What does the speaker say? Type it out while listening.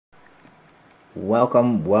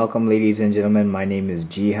Welcome, ladies and gentlemen. My name is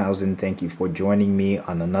G Housen. Thank you for joining me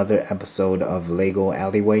on another episode of Lego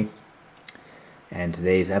Alleyway. And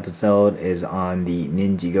today's episode is on the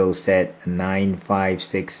Ninjago set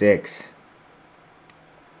 9566.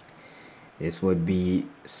 This would be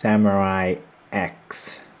Samurai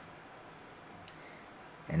X.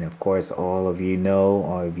 And of course, all of you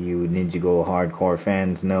Ninjago hardcore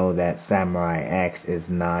fans know that Samurai X is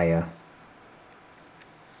Naya.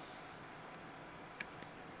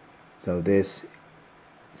 So this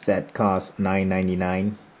set costs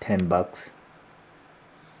 $9.99, $10.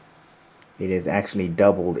 It is actually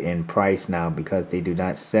doubled in price now because they do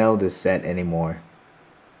not sell this set anymore.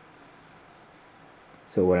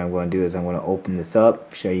 So what I'm going to do is I'm going to open this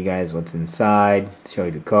up, show you guys what's inside, show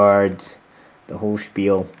you the cards, the whole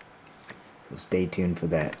spiel. So stay tuned for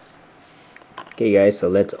that. Okay guys, so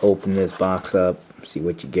let's open this box up, see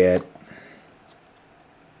what you get.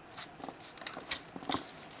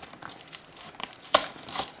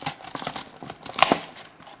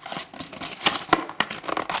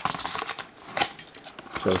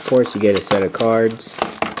 So of course you get a set of cards,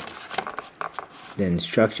 the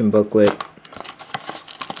instruction booklet,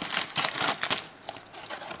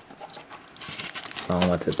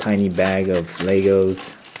 along with a tiny bag of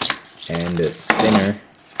Legos and a spinner.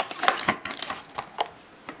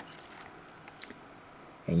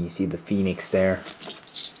 And you see the Phoenix there.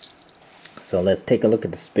 So let's take a look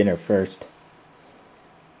at the spinner first,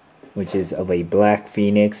 which is of a black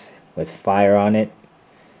Phoenix with fire on it.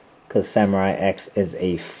 Because Samurai X is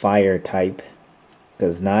a fire type.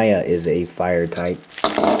 Because Naya is a fire type.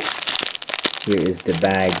 Here is the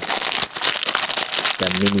bag. The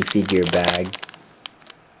minifigure bag.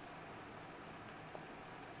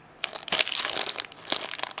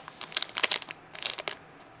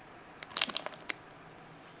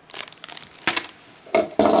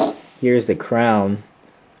 Here's the crown,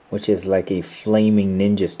 which is like a flaming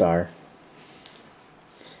ninja star.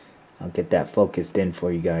 I'll get that focused in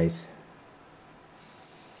for you guys.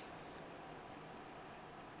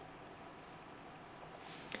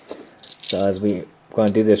 So as we're going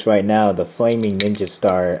to do this right now, the flaming ninja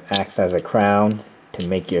star acts as a crown to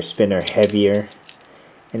make your spinner heavier.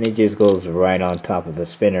 And it just goes right on top of the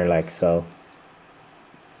spinner like so.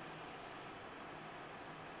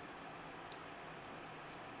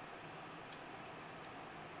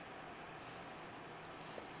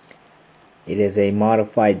 It is a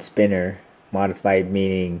modified spinner. Modified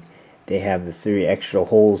meaning they have the 3 extra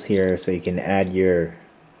holes here so you can add your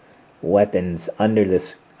weapons under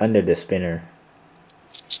the spinner.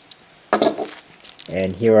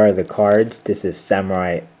 And here are the cards. This is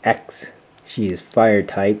Samurai X. She is fire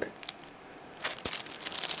type.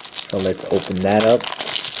 So let's open that up.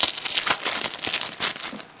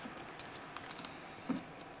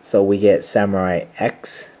 So we get Samurai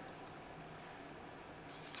X.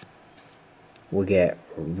 We get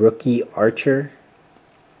Rookie Archer,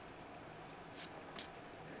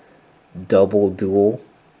 Double Duel,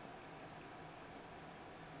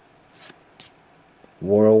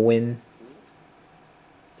 Whirlwind,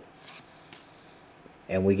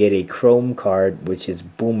 and we get a Chrome card, which is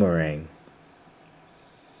Boomerang.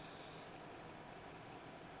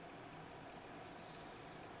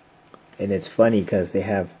 And it's funny because they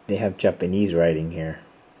have Japanese writing here.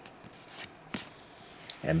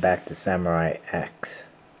 And back to Samurai X.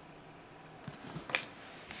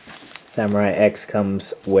 Samurai X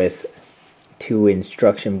comes with 2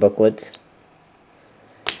 instruction booklets.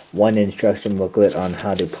 1 instruction booklet on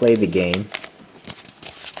how to play the game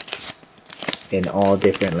in all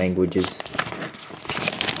different languages.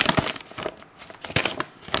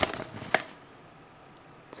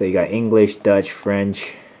 So you got English, Dutch,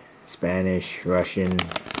 French, Spanish, Russian,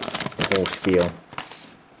 the whole spiel.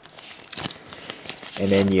 And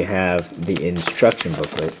then you have the instruction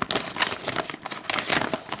booklet.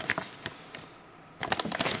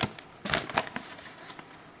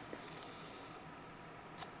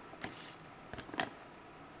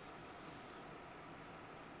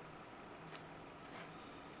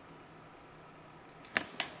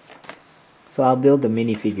 So I'll build the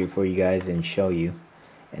minifigure for you guys and show you.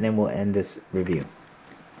 And then we'll end this review.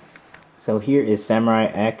 So here is Samurai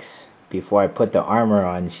X. Before I put the armor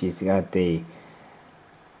on, she's got the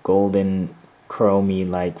golden chromey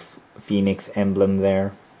like Phoenix emblem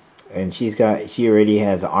there, and she already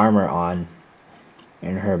has armor on,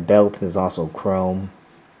 and her belt is also chrome.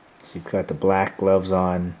 She's got the black gloves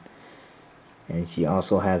on, and she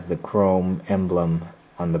also has the chrome emblem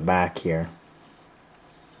on the back here.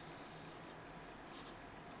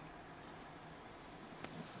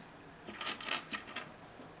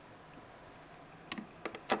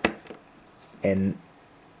 And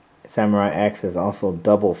Samurai X is also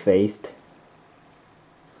double faced.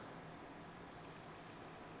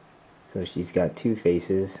 So she's got two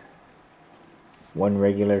faces. One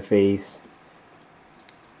regular face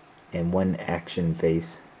and one action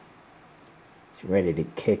face. She's ready to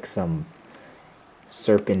kick some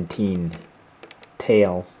serpentine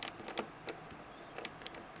tail.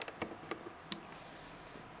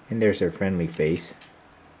 And there's her friendly face.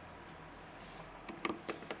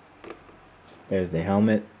 There's the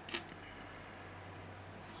helmet.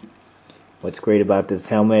 What's great about this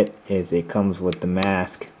helmet is it comes with the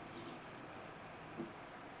mask.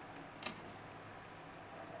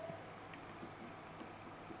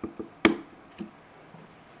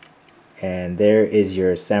 And there is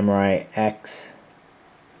your Samurai X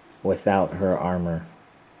without her armor.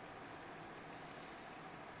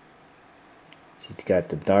 She's got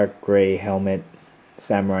the dark gray helmet,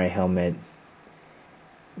 samurai helmet,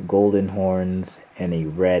 golden horns, and a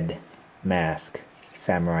red mask,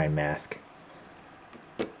 samurai mask.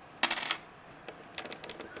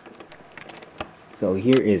 So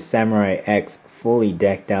here is Samurai X fully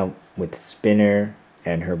decked out with spinner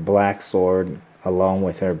and her black sword along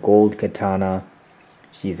with her gold katana.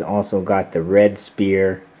 She's also got the red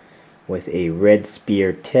spear with a red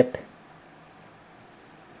spear tip.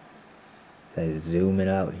 So zoom it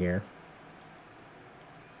out here.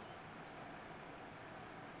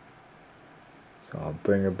 So I'll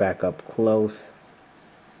bring her back up close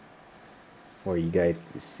for you guys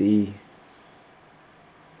to see.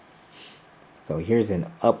 So here's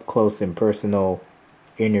an up close and personal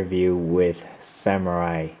interview with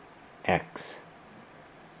Samurai X.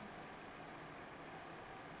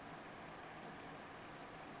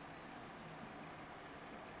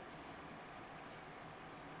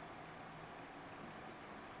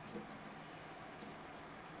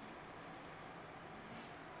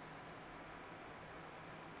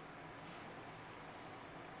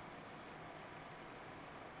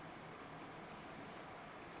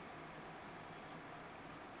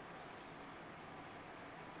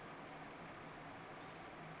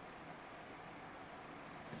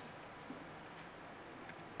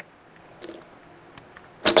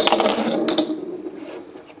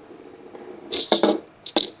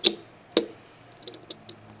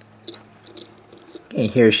 And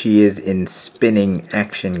here she is in spinning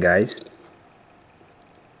action, guys.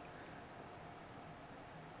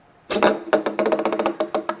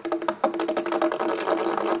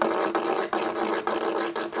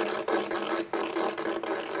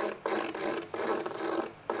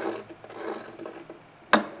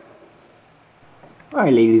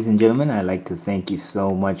 Alright, ladies and gentlemen, I'd like to thank you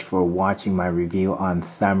so much for watching my review on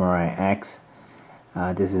Samurai X.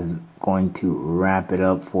 This is going to wrap it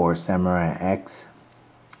up for Samurai X.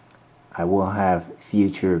 I will have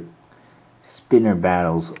future spinner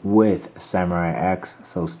battles with Samurai X,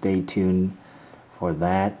 so stay tuned for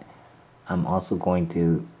that. I'm also going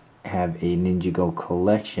to have a Ninjago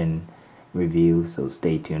collection review, so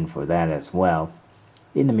stay tuned for that as well.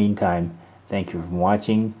 In the meantime, thank you for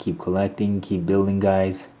watching. Keep collecting, keep building,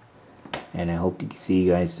 guys, and I hope to see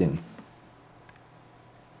you guys soon.